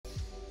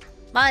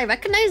Wow, I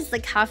recognize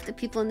like half the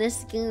people in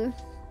this game.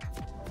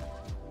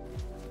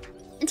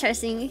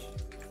 Interesting.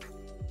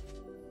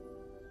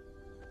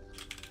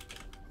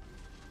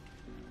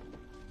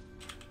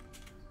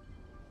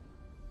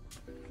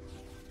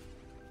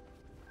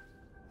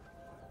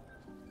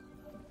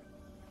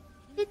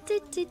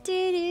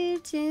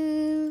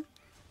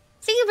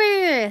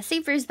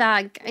 Saber's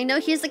back. I know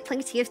he's like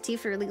playing TFT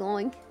for really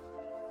long.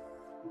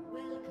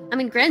 I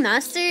mean,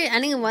 Grandmaster,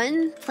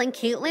 anyone playing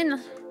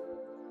Caitlyn?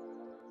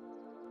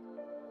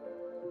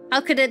 How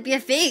could it be a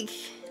fake?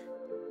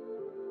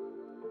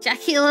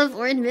 Jackie Love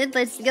or in mid,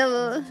 let's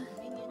go.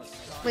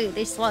 Wait,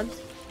 they swapped.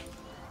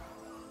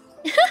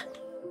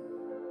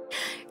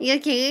 You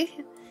okay?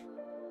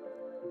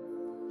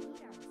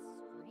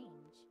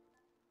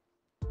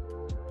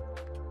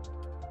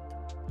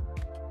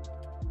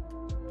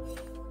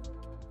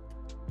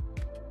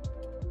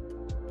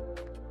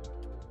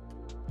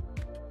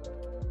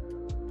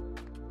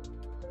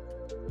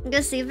 Go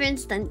Saber and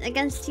stunt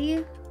against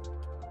you.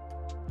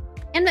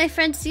 And my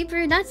friend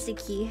Super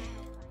Natsuki.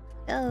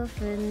 Go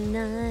for the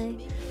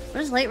night.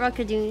 What is Light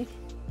Rocket doing?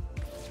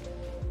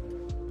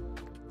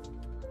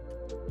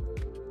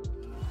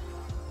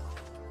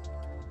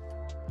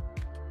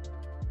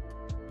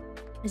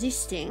 Is he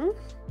Sting?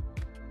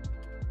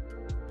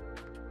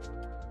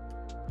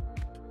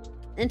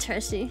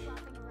 Interesting.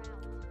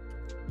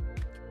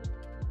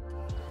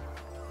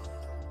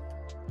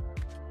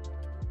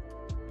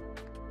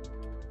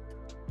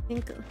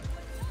 Go.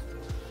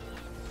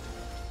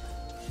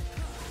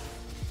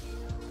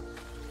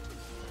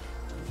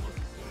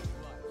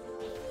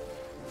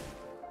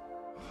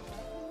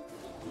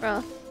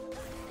 Bro.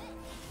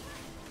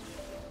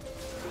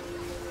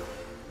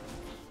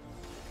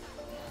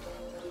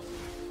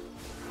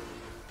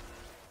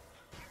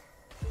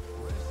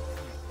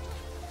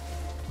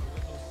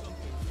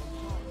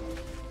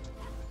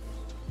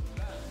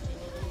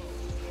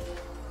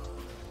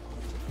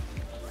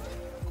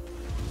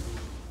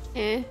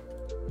 Eh.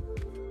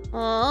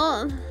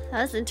 Oh,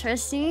 that was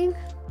interesting.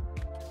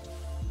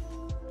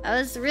 That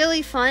was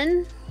really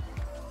fun.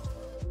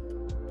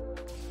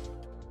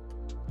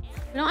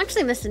 We don't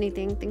actually miss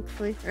anything,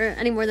 thankfully. Or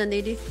any more than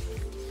they do.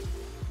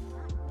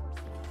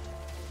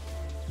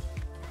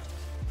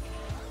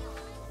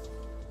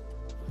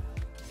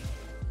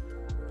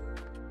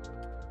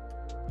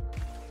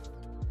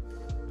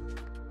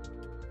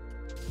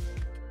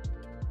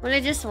 What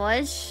I just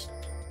watched?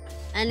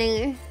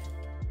 Anyway.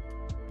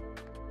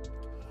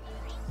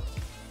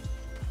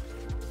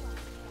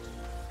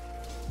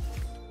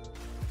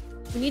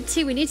 We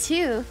need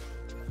two.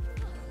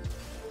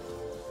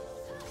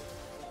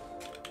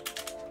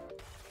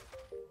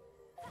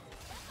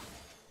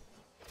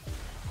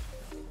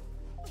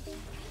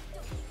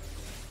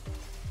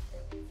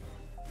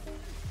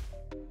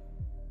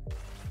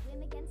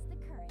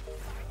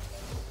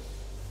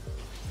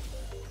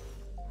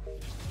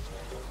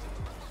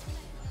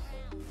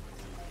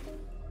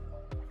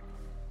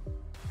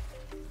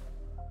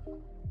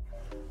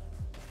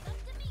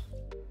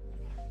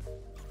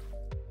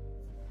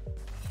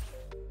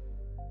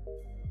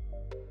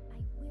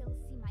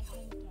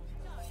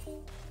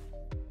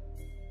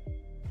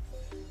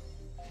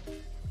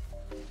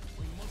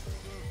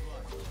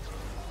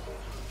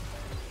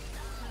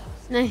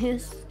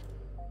 Nice.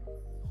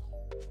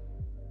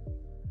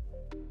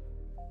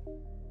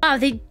 Wow,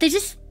 they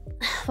just...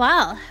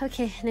 Wow,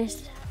 okay,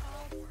 nice.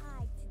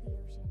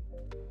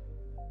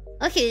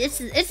 Okay, it's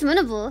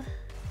winnable.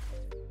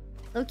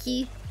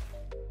 Low-key.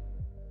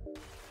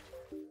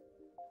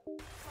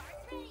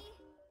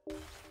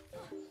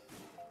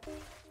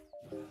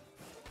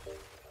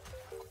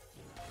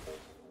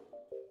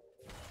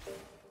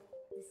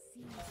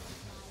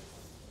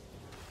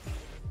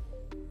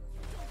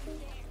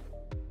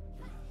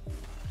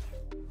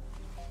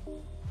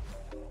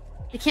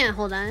 I can't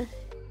hold on.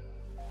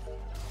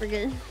 We're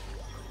good.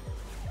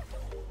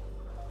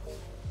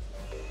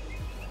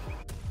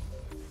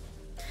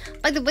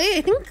 By the way,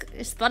 I think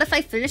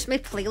Spotify finished my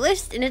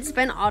playlist and it's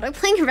been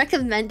auto-playing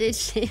recommended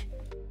shit.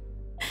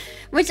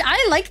 Which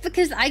I like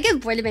because I get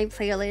bored of my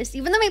playlist.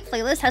 Even though my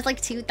playlist has like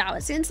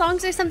 2,000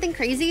 songs or something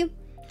crazy,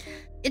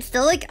 it's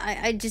still like,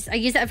 I use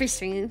it every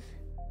stream.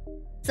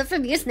 So for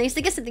me, it's nice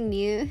to get something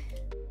new.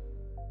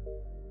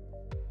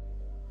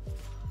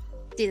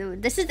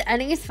 Dude, this is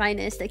NA's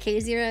finest, okay,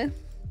 Zero?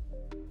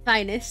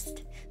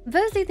 Finest.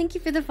 Bose, thank you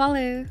for the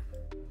follow.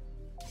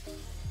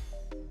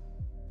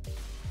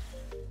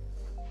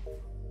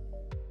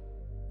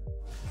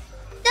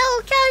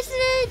 No,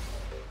 Carson!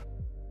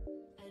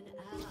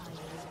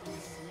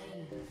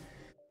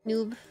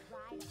 Noob.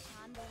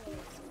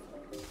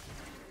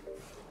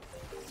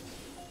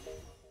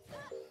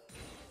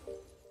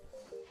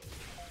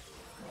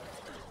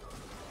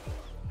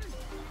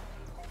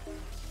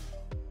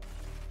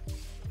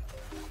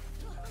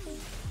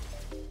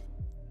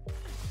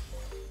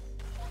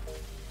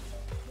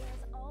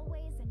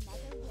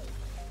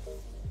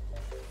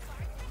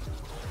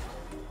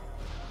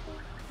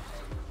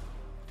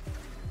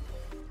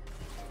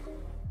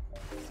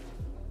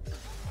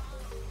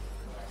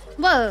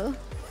 Whoa.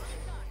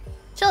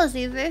 Chill,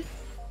 Xavier.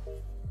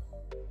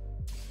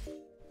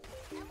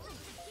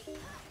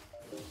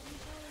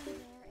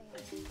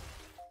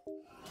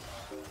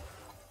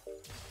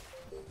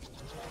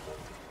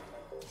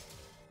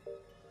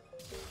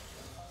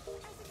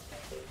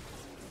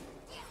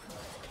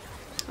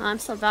 Oh, I'm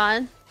so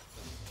bad.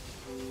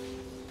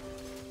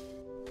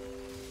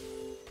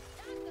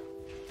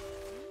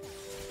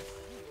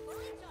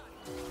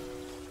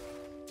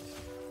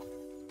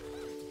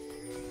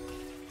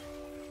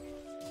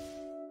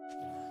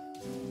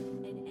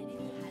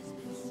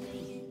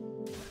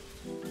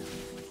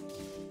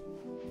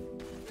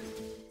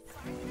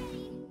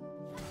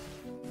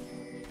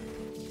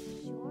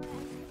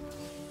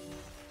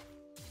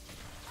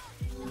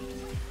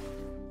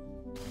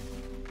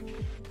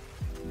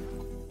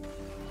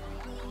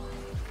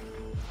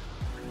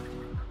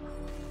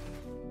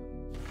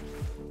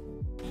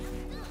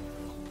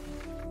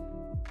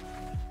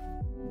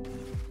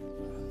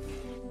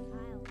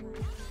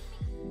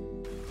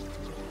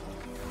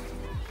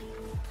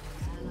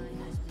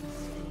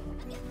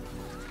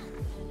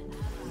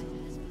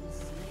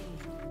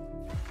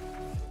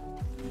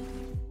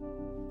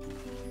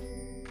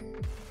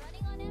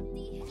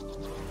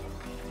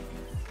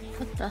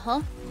 What the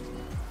hell?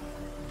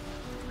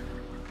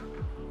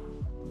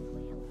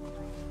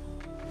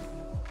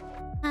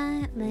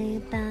 I lay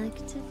back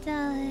to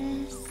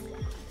Dallas.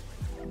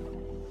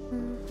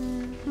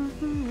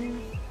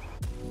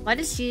 Why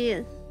did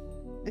she...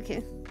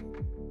 Okay.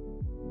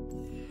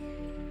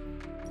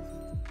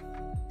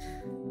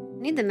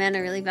 I need the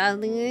mana really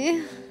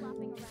badly.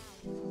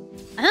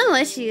 I don't know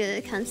why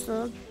she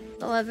cancelled.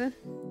 However.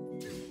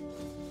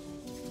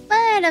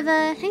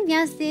 Whatever. Hey,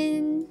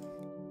 Yasin.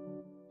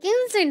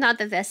 Games are not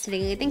the best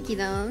today. Thank you,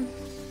 though.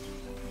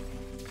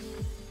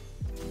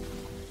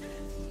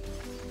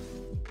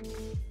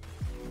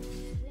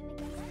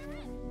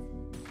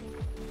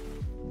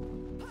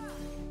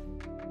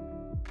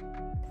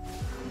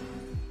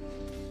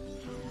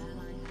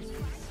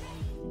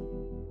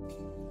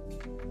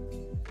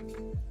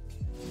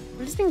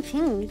 I'm just being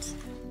pinged.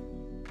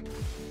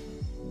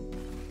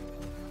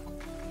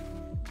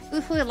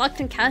 Ooh, I locked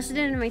and casted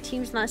it, and my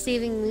team's not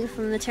saving me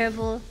from the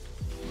terrible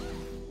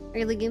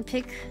early game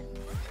pick.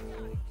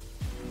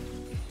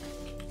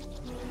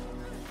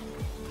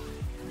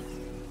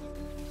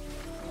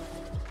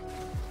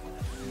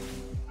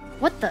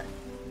 What the?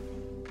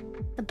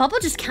 The bubble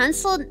just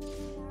cancelled?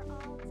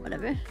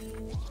 Whatever.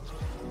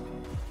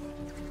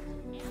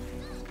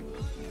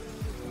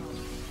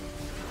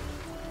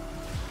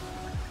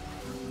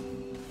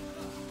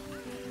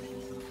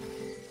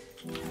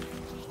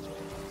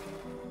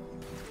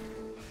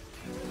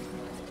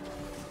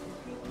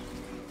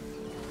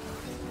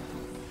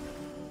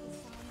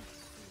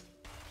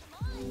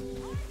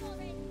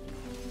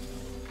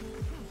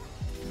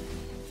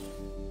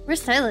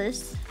 Where's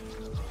Silas?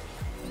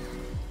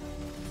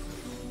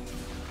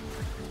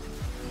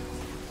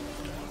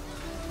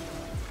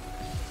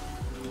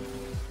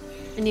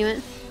 I knew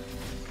it.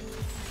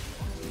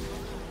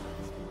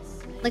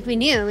 Like we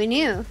knew. We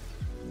knew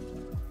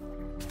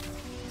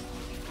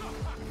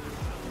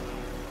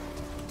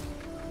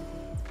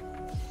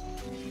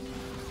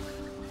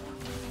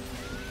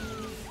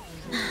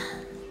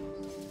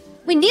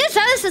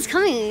Silas was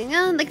coming.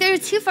 Like they were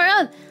too far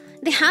up.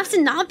 They have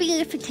to not be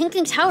a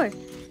tanking tower.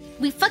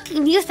 We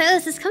fucking knew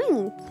Silas is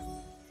coming.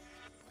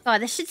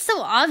 God, this shit's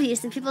so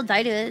obvious and people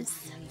die to it.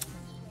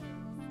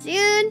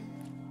 Dude,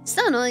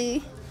 so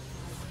annoying.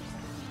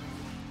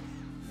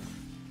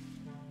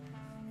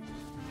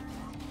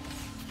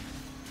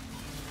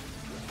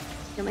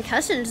 Yo, my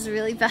cousin is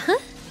really bad.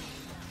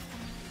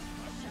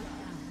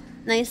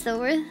 Nice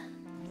over.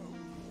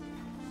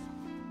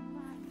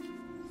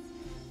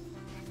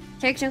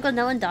 Tarek Jungle,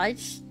 no one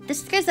dodged.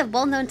 This guy's a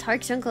well-known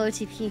Tarek Jungle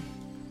OTP.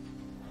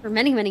 For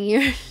many, many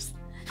years.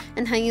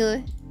 And how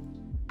you...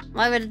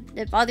 Why would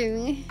it bother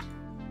me?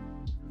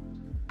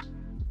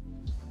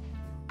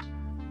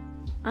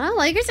 I don't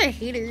know, you guys are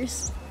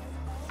haters.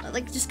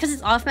 Like, just because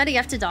it's off meta, you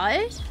have to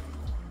dodge?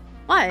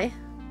 Why?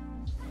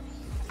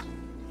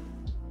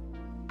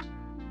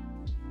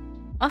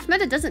 Off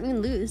meta doesn't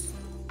mean lose.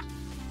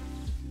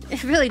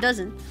 It really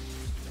doesn't.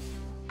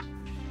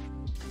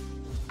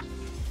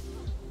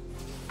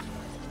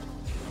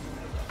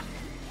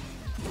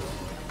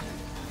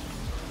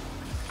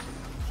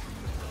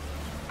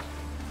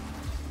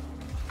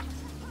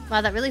 Wow,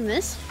 that really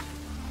missed?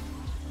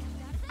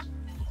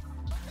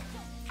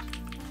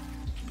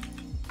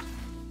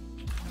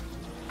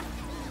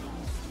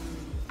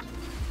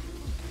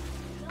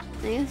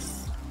 Nice.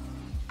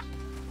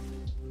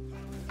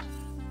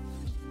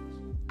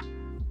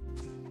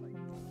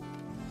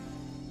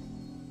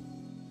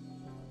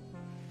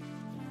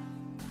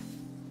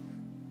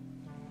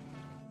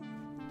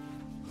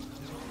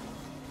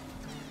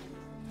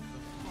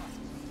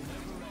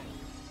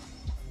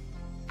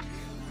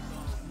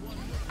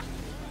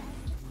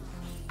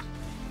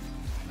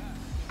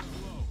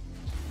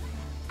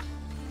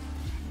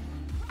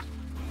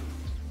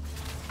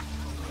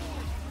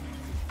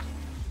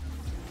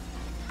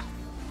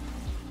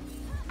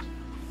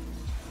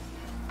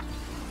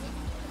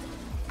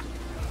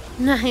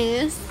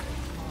 Nice.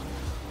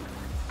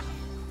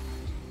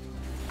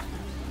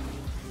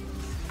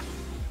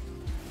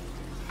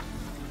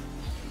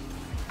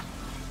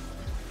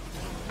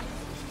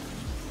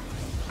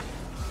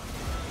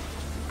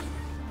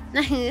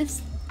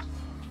 Nice.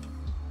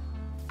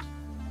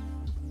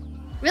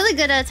 Really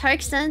good at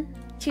Tark's then.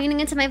 Tuning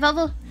into my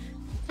bubble.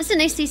 That's a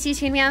nice CC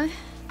tune, meow.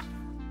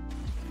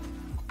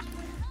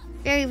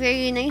 Very,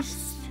 very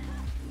nice.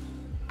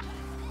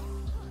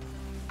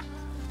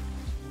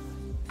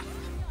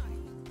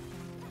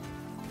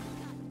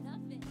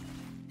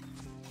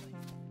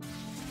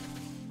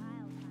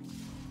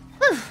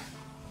 Whew.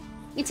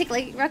 You take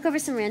like rock over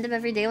some random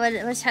every day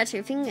while chat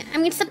chirping. I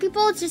mean, some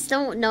people just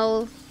don't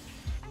know.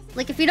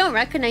 Like, if you don't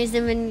recognize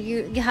him and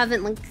you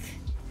haven't, like,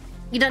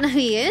 you don't know who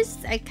he is,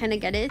 I kind of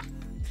get it.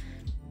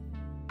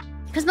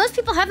 Because most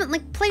people haven't,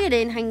 like, played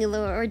in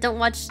Halo or don't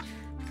watch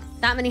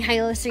that many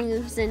Halo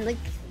streams and, like,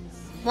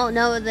 won't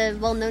know the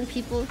well-known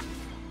people.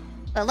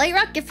 But Light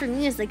Rocket for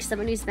me is, like,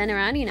 someone who's been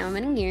around, you know,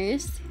 many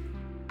years.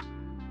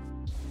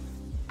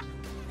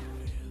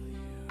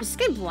 Is this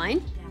guy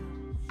blind?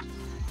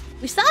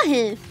 We saw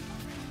him!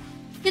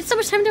 He had so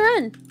much time to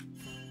run!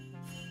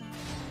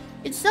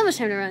 He had so much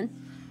time to run.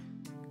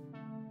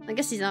 I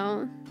guess he's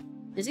out.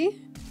 Is he?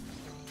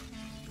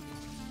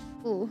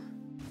 Ooh.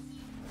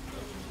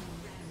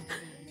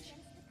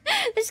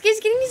 This guy's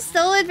getting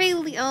stolen by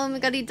oh my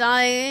god, he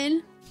died.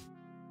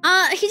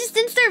 He just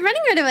didn't start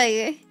running right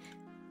away.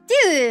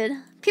 Dude,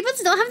 people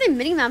just don't have their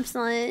mini-maps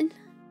on.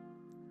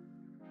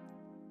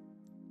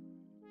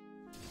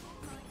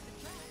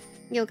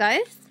 Yo,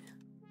 guys?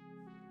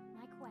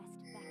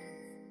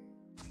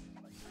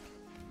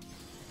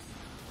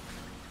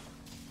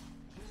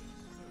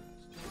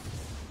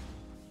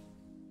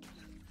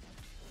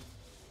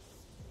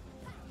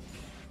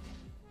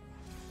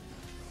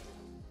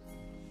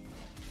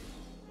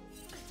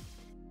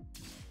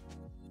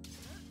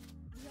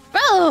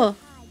 Bro!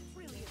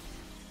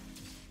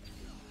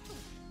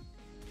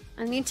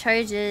 I need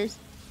charges.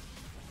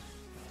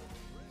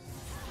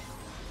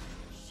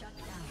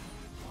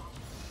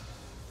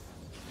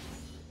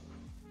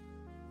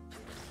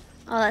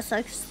 Oh, that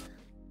sucks.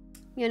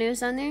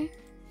 Yonu's on there?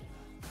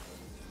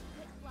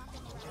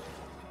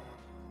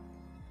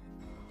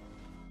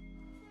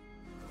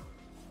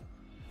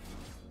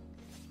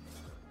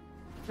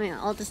 Oh yeah,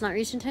 ult does not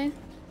reach in time.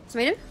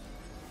 Smite him?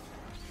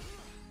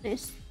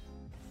 Nice.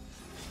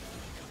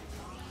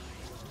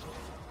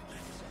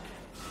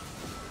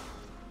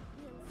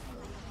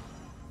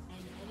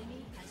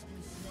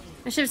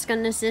 I should have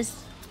gunned assist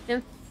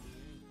him.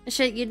 I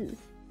should you.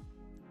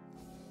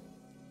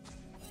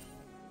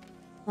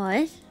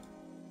 What?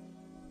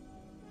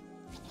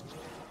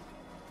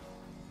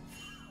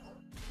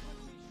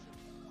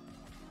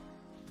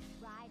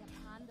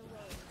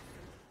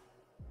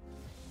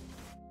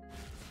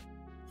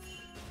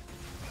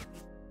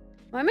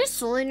 Why are my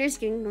soul liners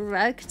getting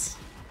wrecked?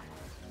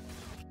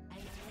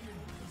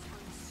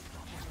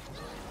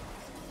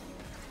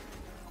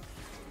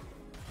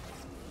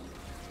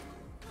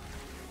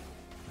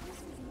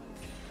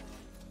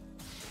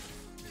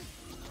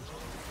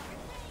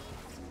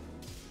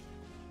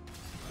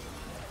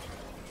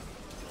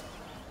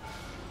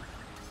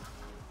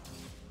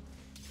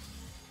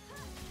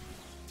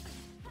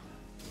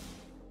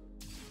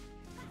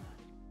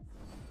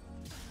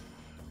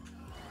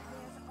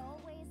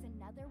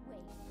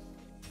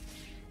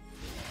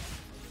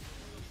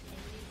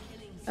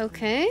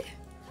 Okay.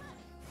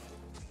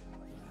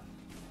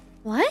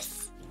 What?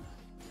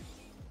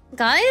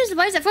 Guys,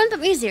 why is everyone but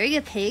me Zeri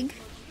a pig?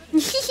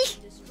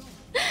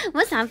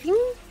 What's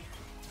happening?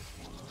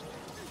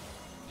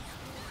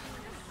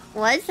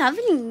 What's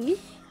happening?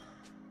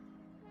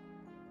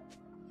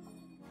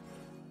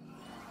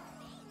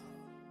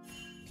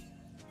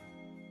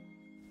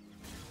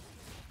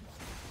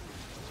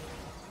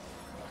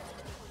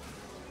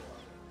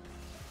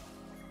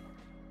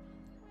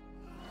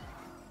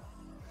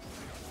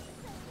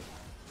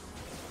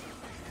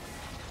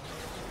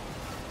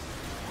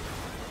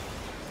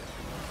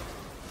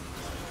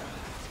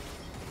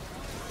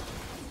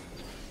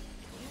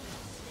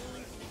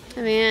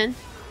 Man,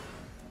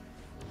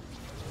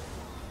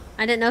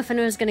 I didn't know if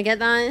anyone was gonna get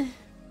that.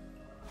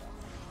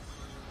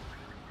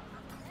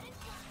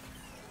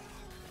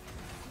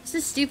 This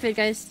is stupid,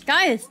 guys.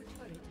 Guys!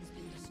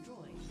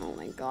 Oh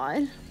my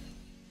god.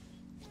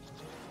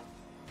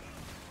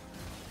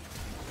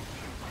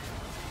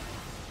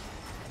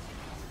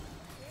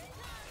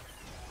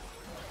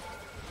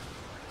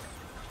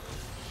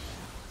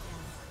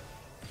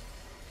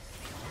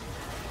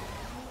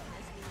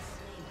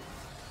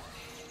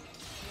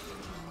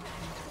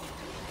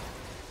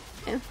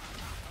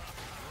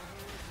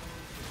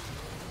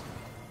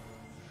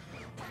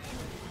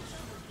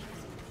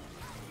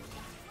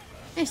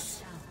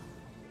 Nice.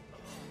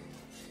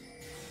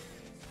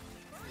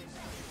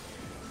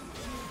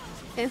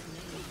 Okay.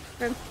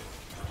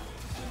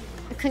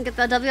 I couldn't get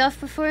that W off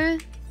before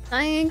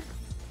dying.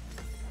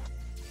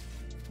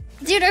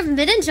 Dude, our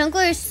mid and jungle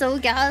are so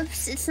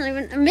gaps. It's not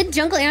even... Our mid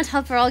jungle and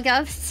top are all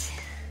gaps.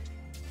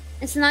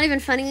 It's not even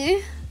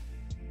funny.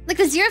 Like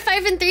the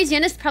 0-5 and 3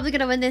 Jan is probably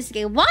gonna win this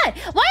game. Why?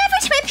 Why every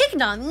time I pick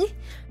Nami,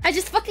 I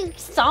just fucking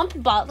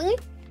stomp bot lane?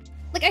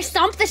 Like I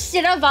stomp the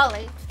shit out of bot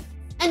lane.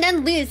 And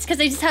then lose because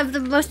I just have the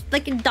most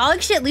like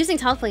dog shit losing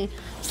top lane.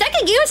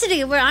 Second game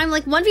today where I'm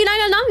like 1v9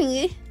 on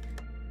Nami.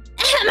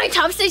 And my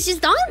top stage is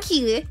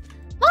donkey.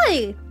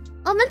 Why?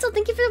 Oh, Mental,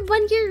 thank you for the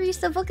 1 year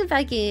resub. Welcome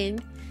back in.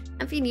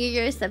 Happy New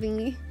Year, subbing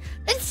me.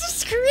 It's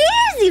just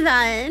crazy,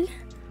 man.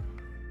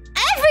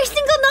 Every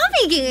single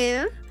Nami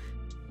game.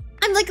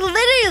 I'm like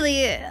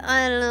literally,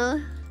 I don't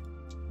know.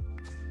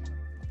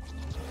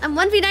 I'm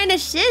 1v9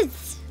 as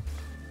shits.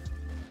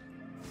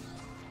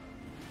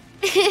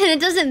 And it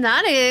doesn't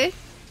matter.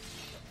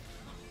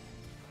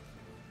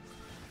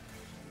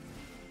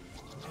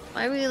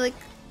 Why are we like...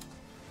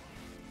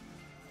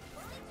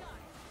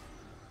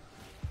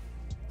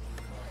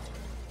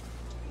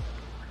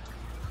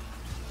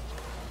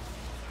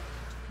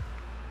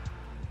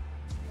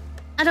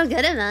 I don't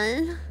get it,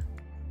 man.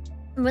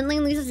 When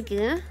lane loses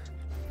game?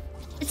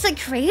 It's like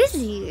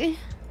crazy.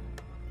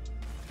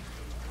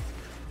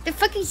 The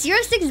fucking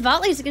 0-6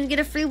 bot lane is gonna get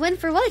a free win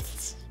for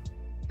what?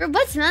 For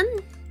what, man?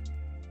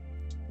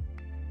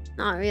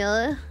 Not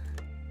real.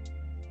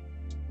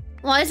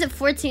 Why is it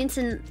 14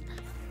 to...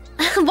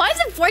 Why is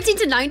it 14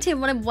 to 19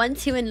 when I'm 1,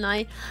 2, and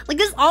 9? Like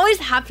this always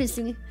happens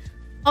to me.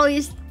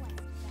 Always.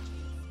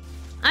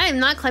 I am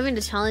not climbing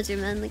the challenger,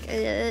 man. Like,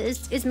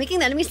 is making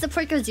the enemy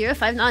support go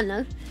 0-5 not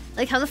enough?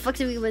 Like, how the fuck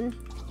do we win?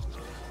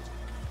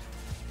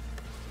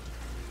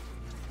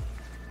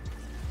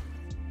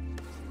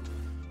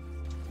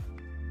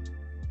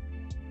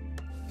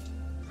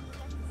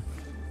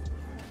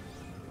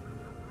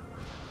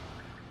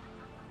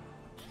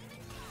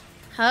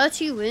 How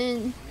to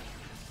win?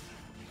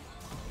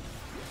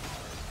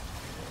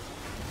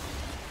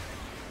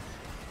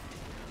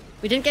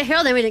 We didn't get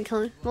Herald and we didn't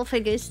kill him. Well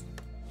played, guys.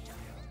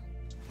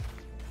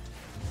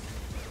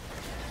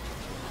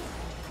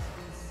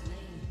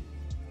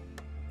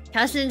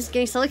 Cassid's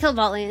getting solo kill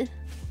bot lane.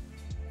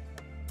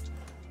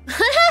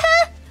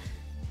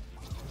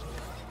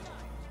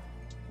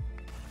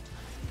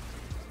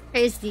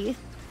 Crazy.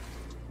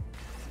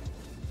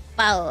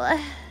 Wow.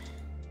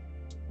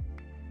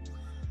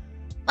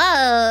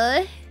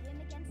 Wow.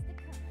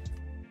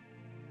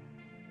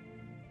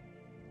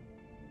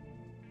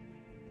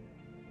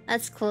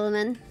 That's cool,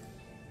 man.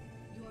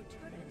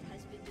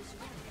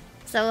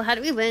 So how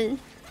do we win?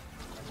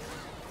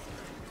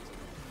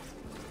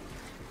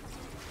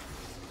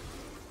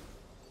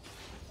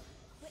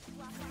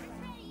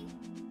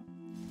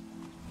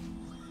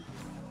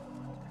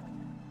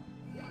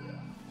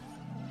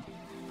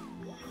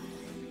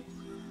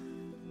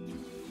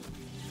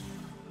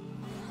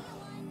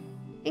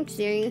 Thanks,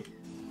 Siri.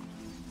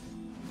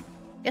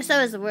 Guess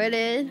that was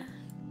worded.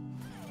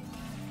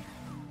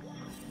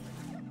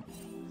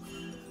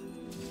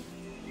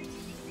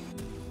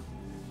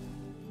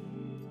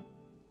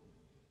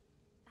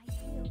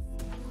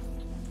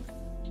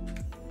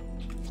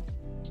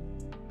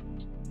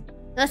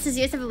 That's the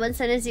 071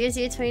 Sun and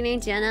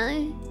 0029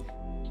 Jana.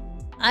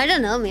 I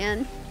don't know,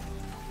 man.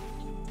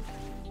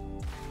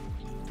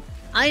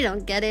 I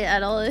don't get it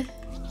at all.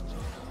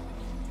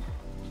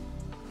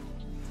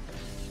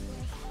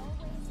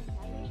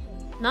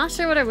 Not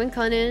sure what our win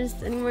con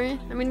is anymore.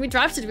 I mean, we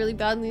drafted really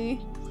badly.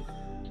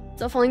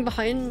 So falling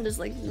behind is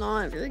like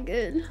not very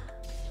good.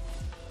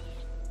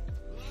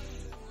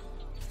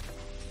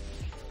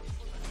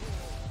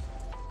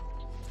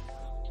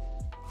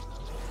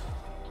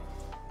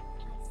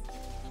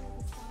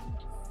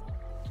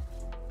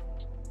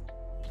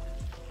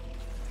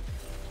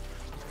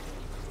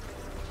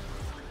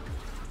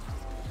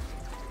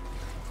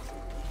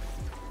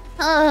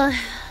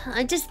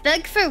 I just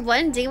beg for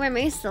one day where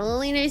my solo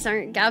laners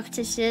aren't gapped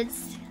to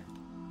shits.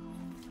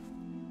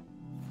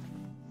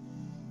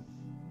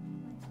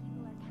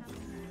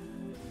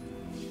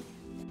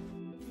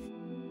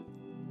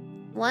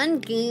 One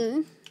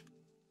game.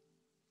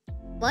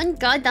 One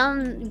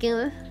goddamn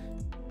game.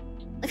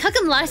 Like, how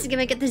come last game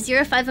I get the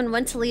 0-5 and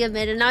 1 Talia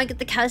mid, and now I get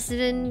the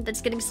Cassidon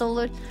that's getting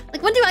soloed?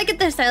 Like, when do I get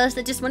the Silas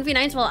that just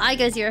 1v9s while I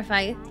go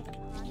 0-5?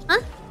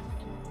 Huh?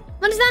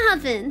 When does that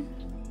happen?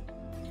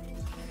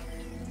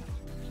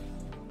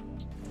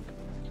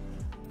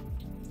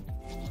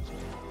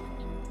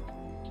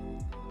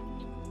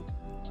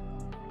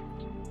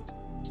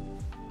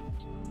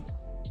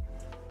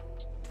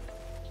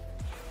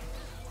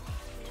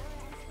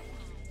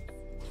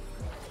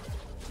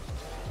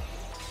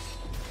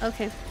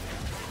 Okay.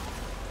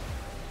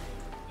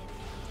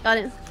 Got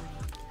it.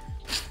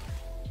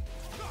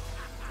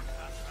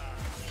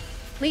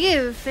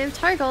 Leave! They have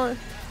Targle.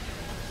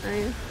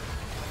 Alright.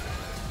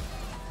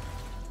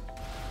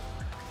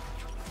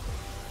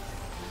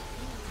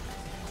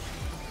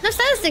 No,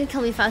 Silas didn't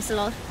kill me fast at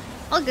all.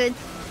 All good.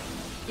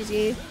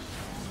 GG.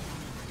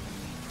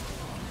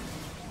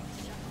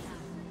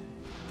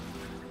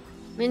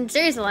 I mean,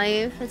 Jerry's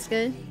alive. That's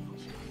good.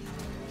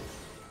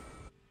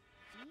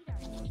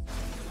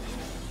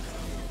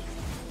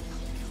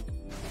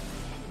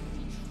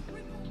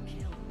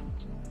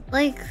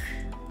 Like,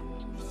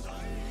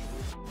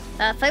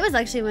 That fight was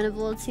actually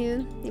winnable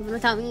too, even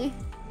without me.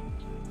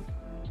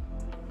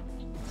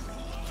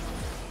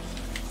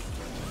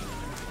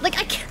 Like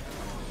I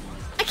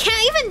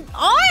can't even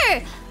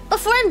R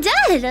before I'm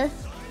dead.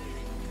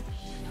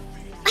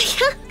 I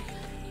can't.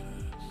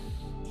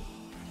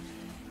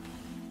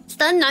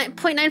 Stun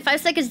 0.95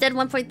 seconds, dead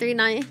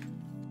 1.39.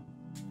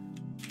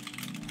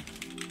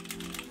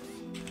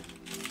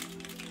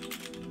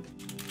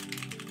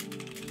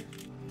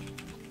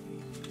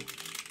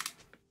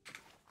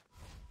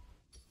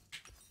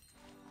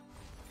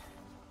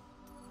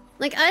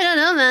 Like, I don't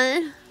know,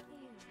 man.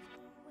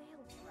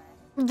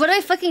 What do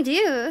I fucking do?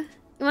 You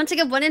want to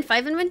get 1 in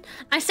 5 and win?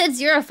 I said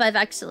 0-5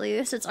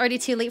 actually, so it's already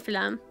too late for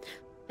them.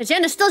 But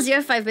Jen is still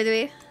 0-5 by the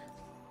way.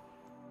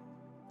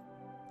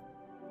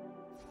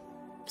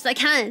 So I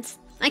can't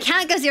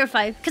go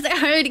 0-5 because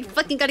I already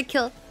fucking got a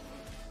kill.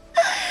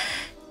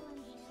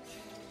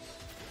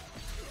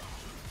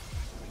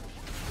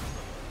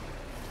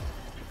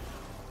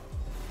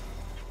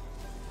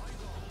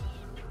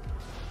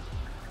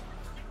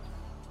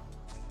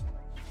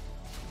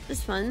 This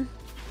is fun.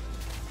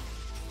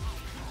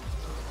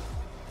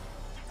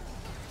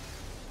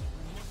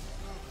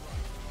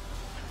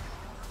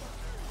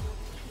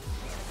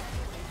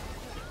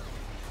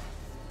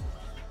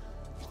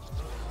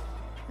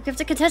 We have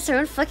to contest our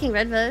own fucking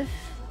red buff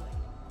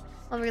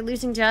while we're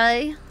losing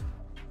Jai.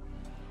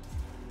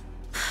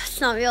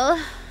 It's not real.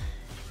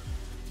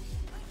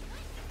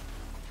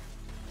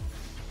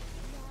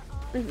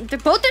 They're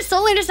both their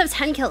soul laners have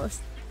 10 kills.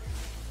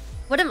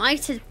 What am I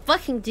to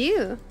fucking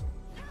do?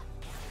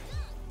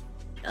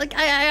 Like,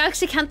 I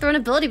actually can't throw an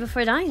ability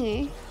before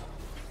dying.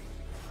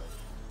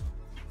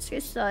 This guy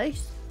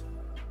sucks.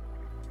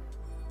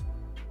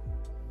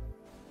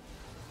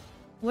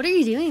 What are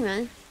you doing,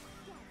 man?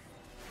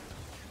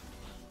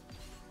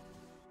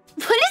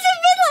 What is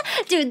a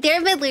mid? Dude, their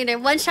mid laner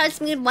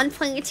one-shots me in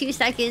 1.2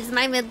 seconds.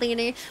 My mid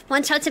laner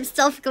one-shots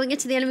himself going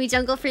into the enemy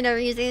jungle for no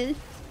reason.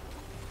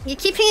 You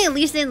keep hitting at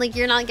least in like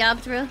you're not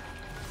gapped, bro.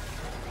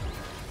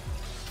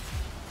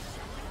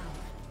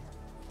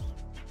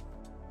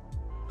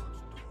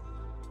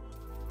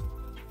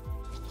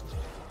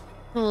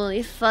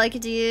 Holy fuck,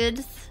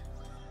 dude.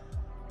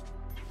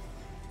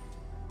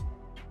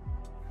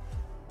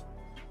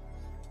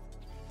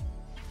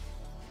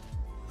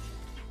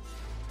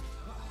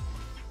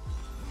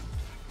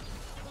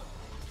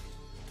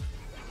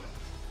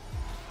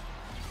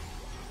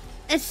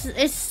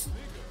 It's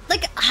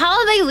like, how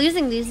are they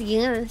losing these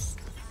games?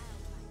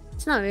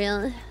 It's not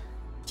real.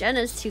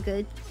 Jenna's too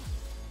good.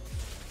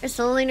 Her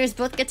solo laners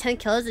both get 10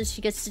 kills and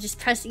she gets to just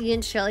press E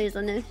and Shelly's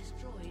on it.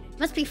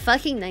 Must be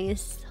fucking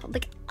nice.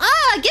 Like,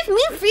 give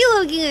me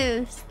freelo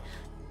games!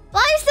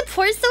 Why is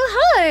support so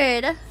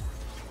hard?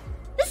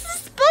 This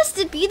is supposed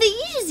to be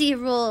the easy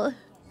role.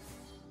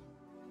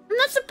 I'm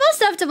not supposed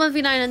to have to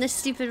 1v9 on this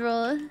stupid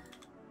role.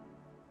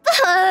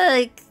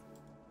 Fuck!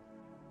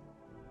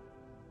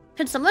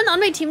 Could someone on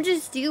my team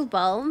just do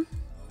well?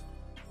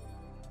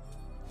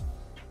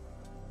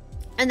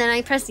 And then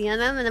I press E on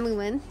them and then we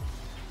win.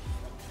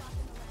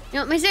 You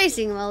know what, my Zeri's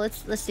doing well,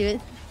 let's do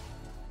it.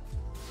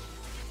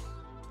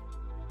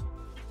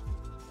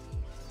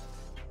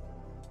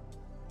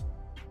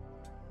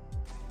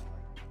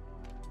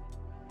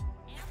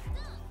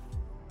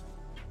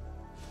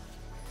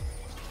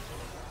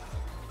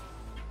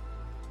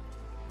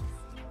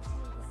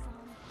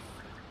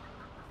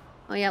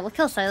 Oh yeah, we'll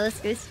kill Silas,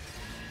 guys.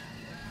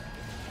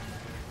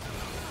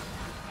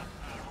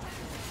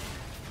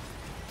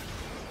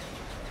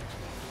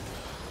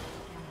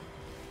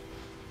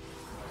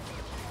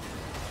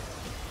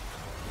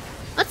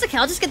 That's okay,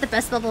 I'll just get the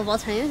best bubble of all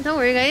time. Don't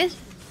worry, guys.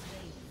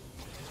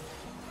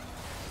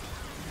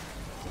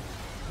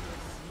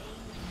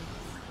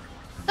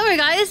 Don't worry,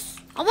 guys.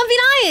 I'll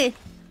 1v9! You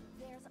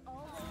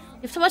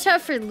have to watch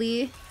out for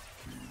Lee.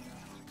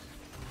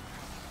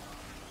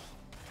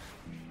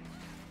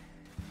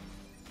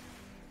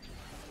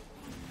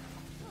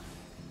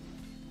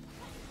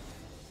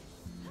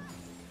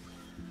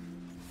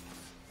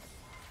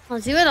 I'll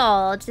do it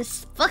all.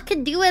 Just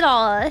fucking do it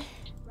all.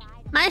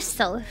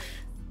 Myself.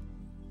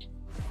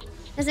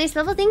 That's a nice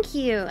bubble, thank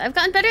you. I've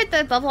gotten better at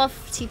the bubble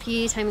off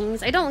TP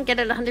timings. I don't get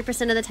it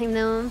 100% of the time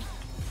though.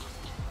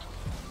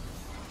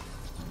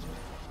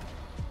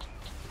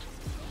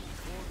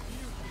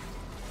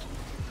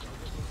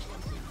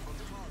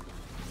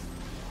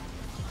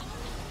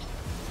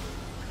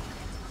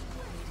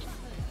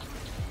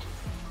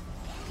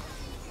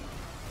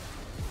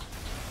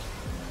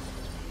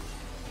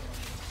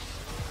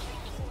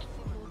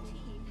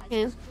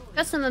 Okay,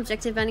 got some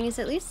objective bunnies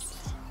at least.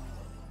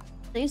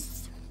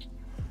 Nice.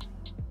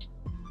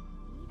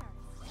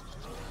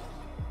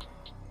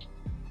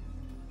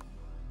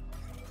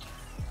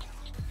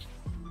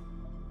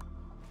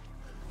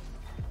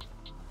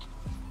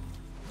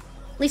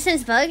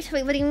 Lisa's bugged?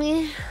 Wait, what do you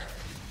mean?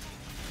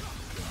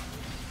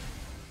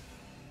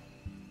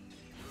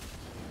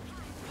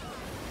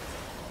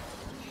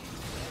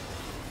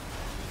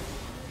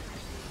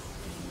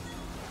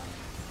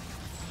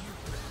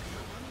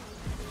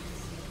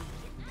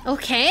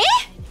 Okay?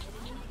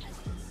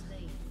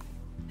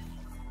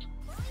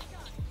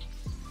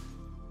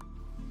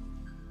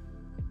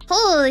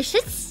 Holy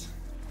shit!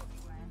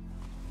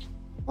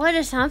 What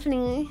is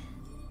happening?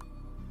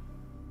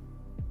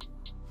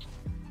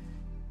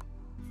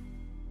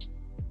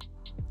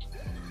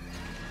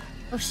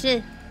 Oh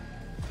shit.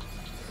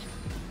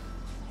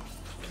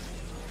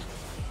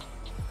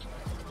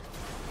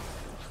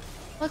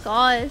 Fuck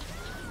off.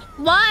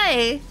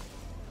 Why?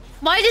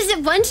 Why does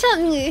it one-shot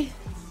me?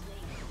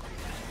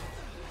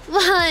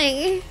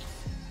 Why?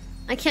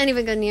 I can't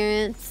even go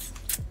near it.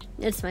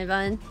 It's my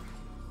bad.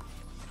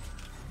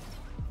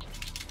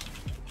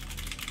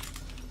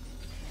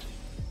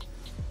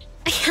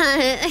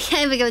 I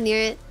can't even go near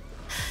it.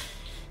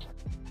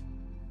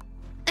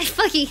 I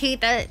fucking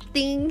hate that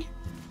thing.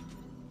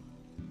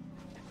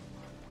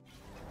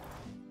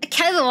 I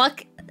can't even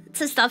walk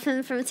to stop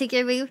him from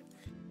taking a move.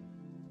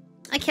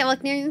 I can't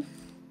walk near him.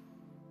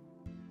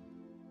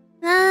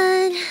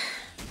 Man.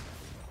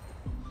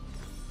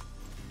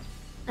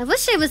 I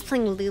wish I was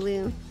playing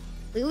Lulu.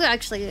 Lulu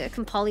actually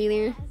can poly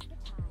there.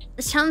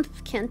 This champ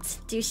can't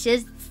do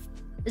shit.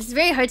 It's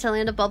very hard to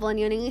land a bubble on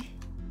Yoni.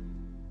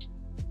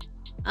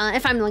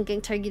 If I'm not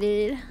getting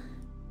targeted.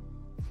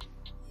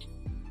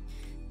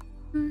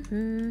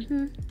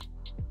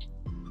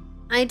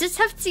 I just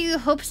have to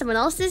hope someone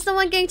else is the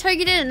one getting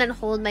targeted and then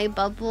hold my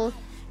bubble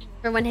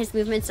for when his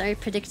movements are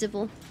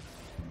predictable.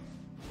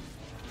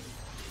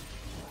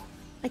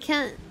 I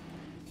can't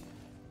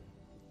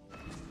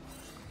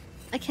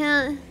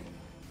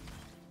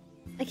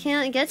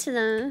get to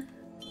them.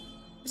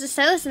 There's a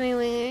Silas in my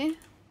way.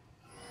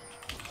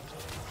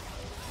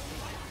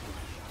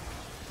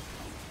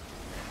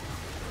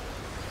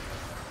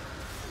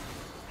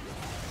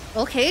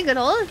 Okay, good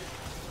hold.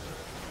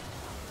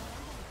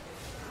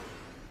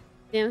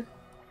 Yeah.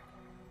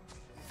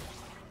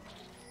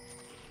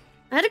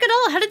 I had a good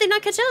hold. How did they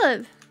not catch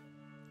up?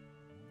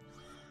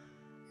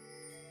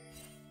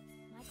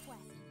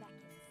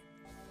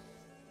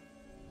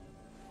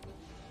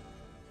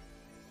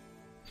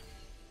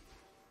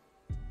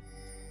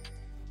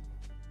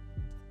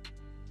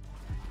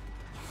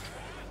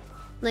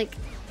 Like...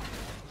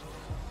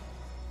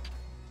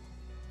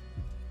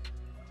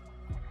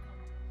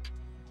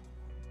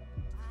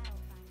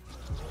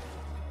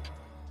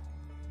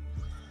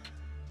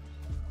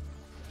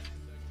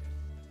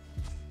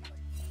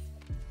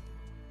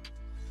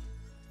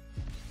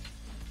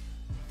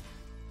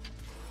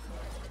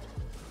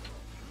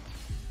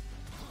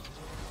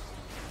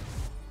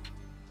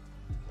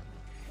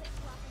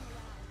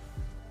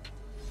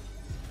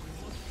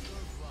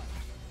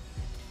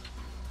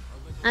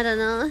 I don't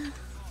know.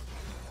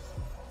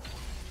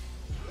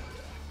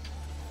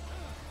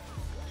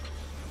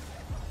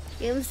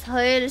 Game's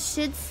hard as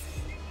shit.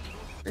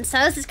 And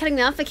Silas is cutting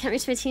me off, I can't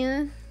reach my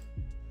team.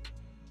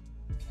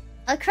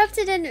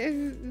 Corrupted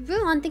and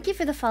Ruan, thank you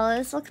for the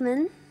follows. Welcome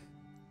in.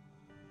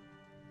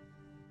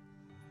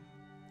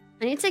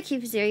 I need to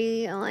keep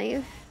Zeri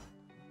alive.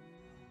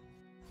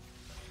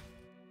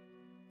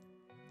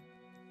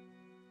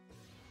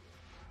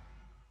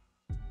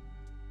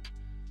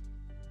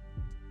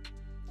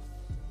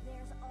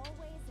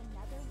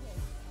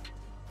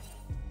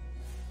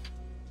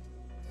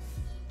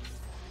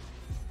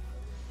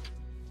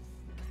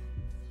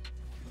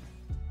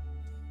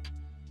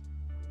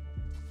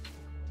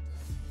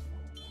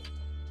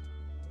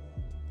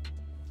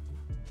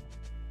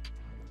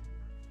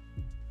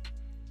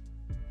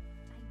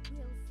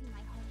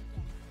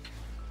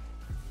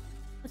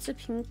 What's a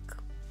pink?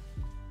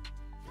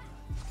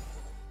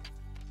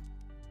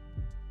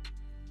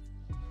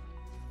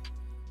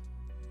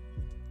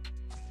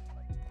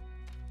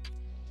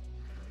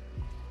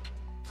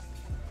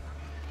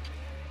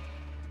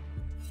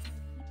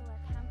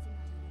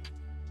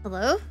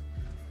 Hello?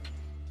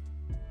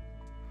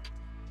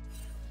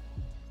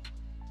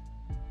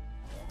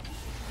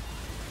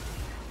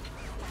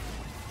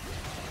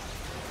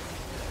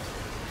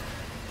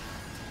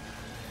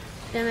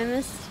 Damn, I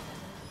missed.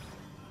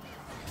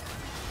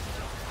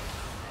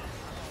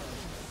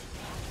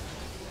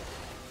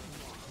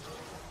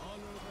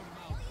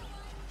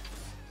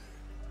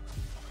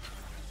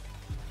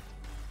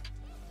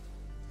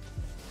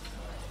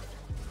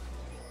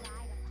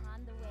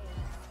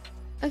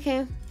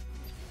 Okay.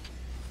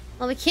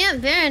 Well, we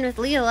can't Baron with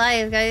Lee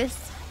alive,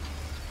 guys.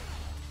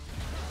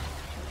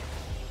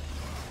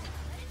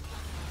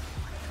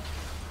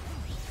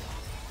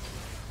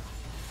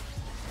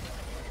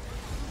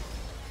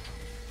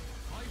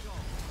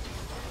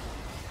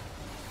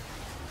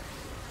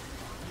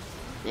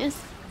 Yes.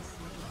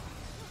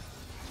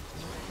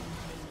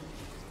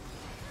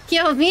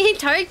 Yo, me and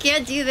Tar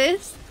can't do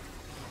this.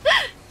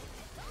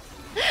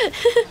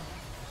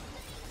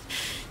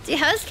 Dude,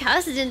 how's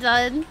Cassidy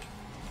done?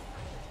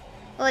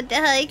 What the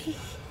heck?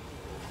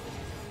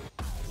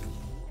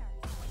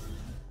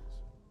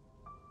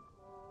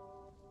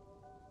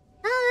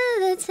 All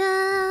of the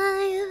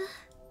time.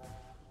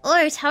 Oh,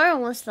 our tower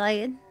almost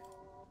died.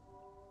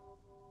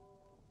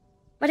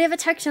 But I have a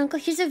Tark jungle.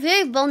 He's a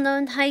very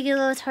well-known high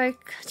elo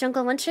Tark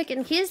jungle one trick,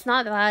 and he's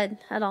not bad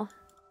at all.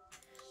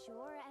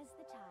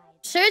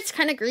 Sure, it's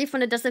kind of grief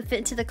when it doesn't fit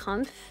into the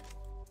comp.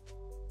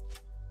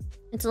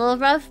 It's a little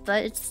rough,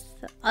 but it's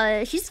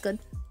he's good.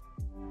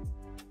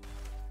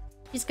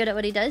 He's good at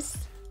what he does.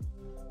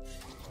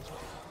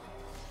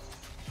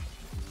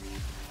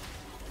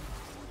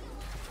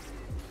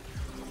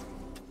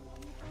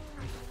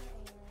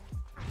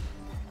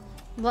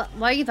 What?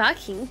 Why are you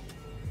backing?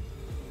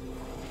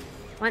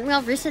 Why don't we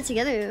all reset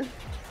together?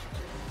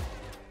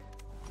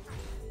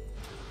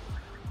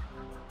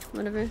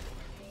 Whatever.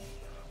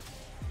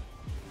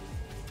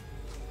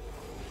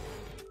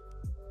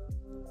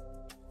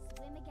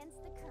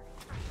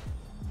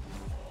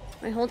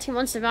 My whole team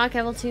wants to back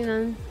level 2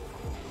 then.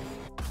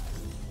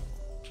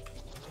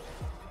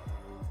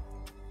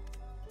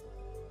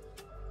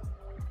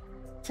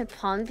 To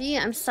Pombi?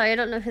 I'm sorry, I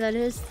don't know who that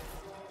is.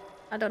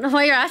 I don't know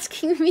why you're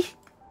asking me.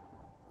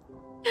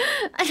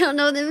 I don't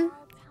know them.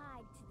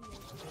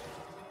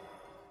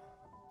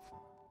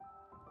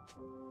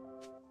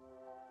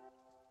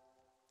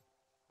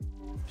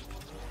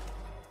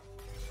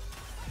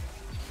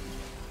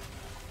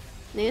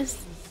 Nice.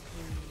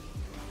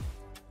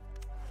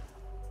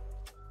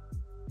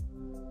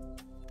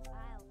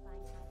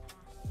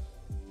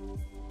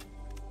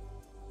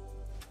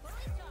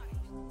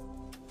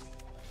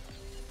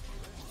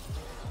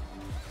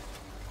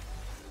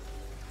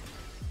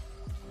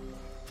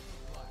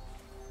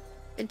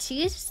 Good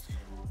cheese.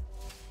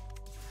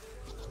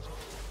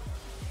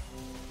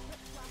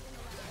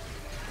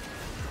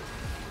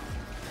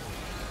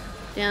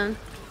 Damn.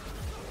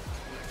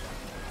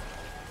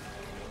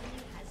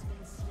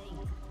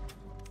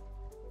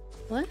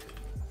 What?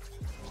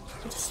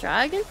 It's a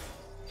dragon?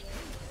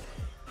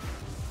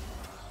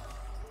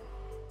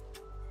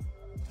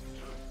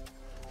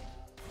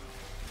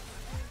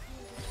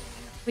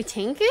 We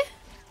tank it?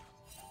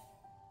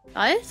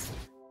 Guys?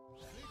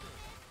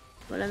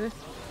 Whatever.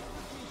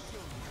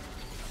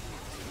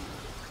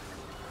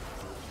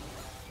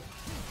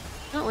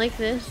 I don't like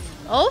this.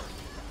 Oh?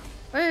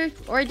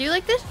 Or I do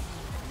like this?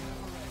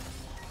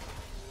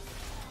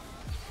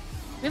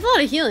 We have a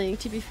lot of healing,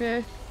 to be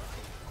fair.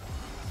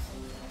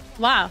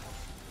 Wow.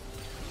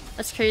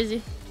 That's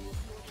crazy.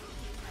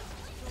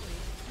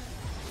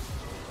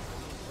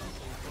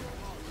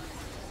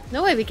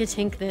 No way we could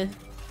tank this.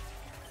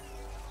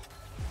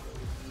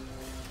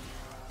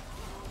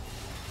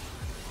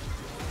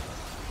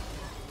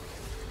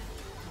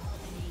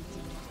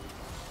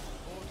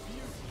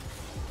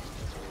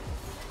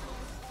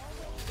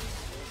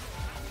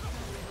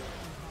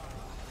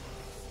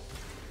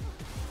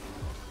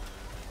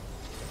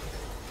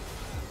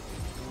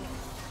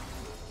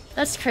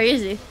 That's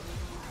crazy.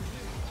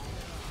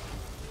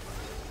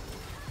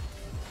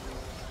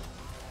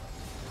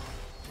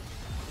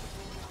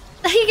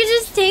 You can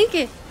just take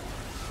it.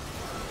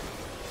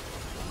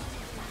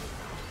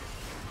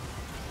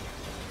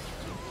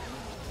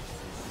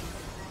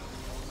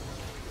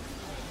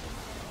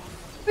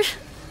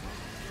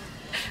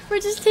 We're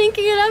just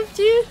taking it up,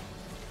 dude.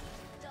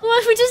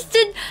 What we just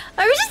did?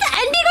 Are we just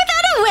ending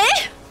without a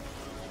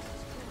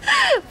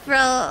win?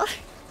 Bro.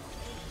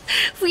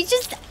 We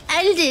just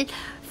ended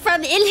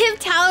from Ilhim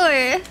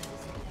Tower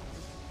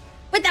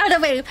without a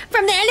wave.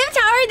 From the Ilhim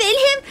Tower, the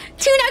Ilhim,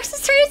 2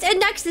 Nexus turrets, and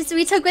Nexus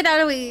we took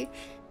without a wave.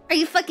 Are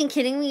you fucking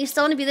kidding me? You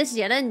still want to be this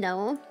Jetta?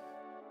 No.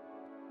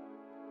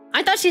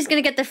 I thought she was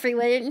gonna get the free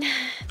win,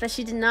 but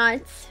she did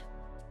not.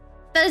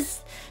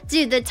 That's...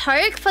 Dude, the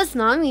Taric plus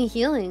Nami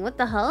healing. What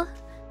the hell?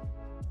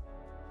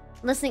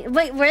 Listening...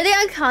 Wait, were they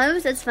on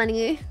comms? That's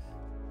funny.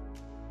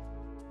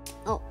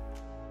 Oh.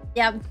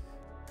 Yeah.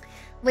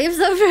 Waves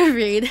over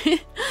raid.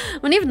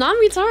 When you have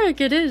Nami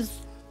Taric, it is.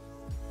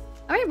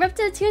 Alright, we're up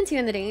to 2 and 2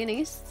 in the day.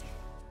 Nice.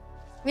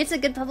 It's a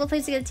good public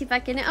place to get a T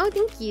back in it. Oh,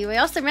 thank you. I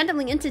also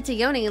randomly entered to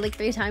Yoni like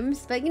 3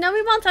 times, but you know,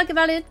 we won't talk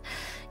about it.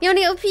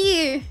 Yoni OP.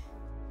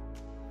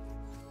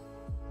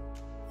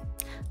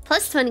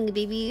 Plus 20,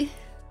 baby.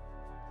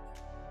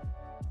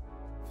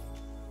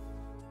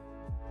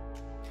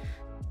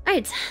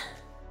 Alright.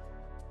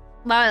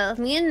 Wow,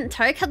 me and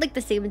Taric had like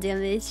the same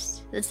damage.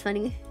 That's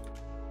funny.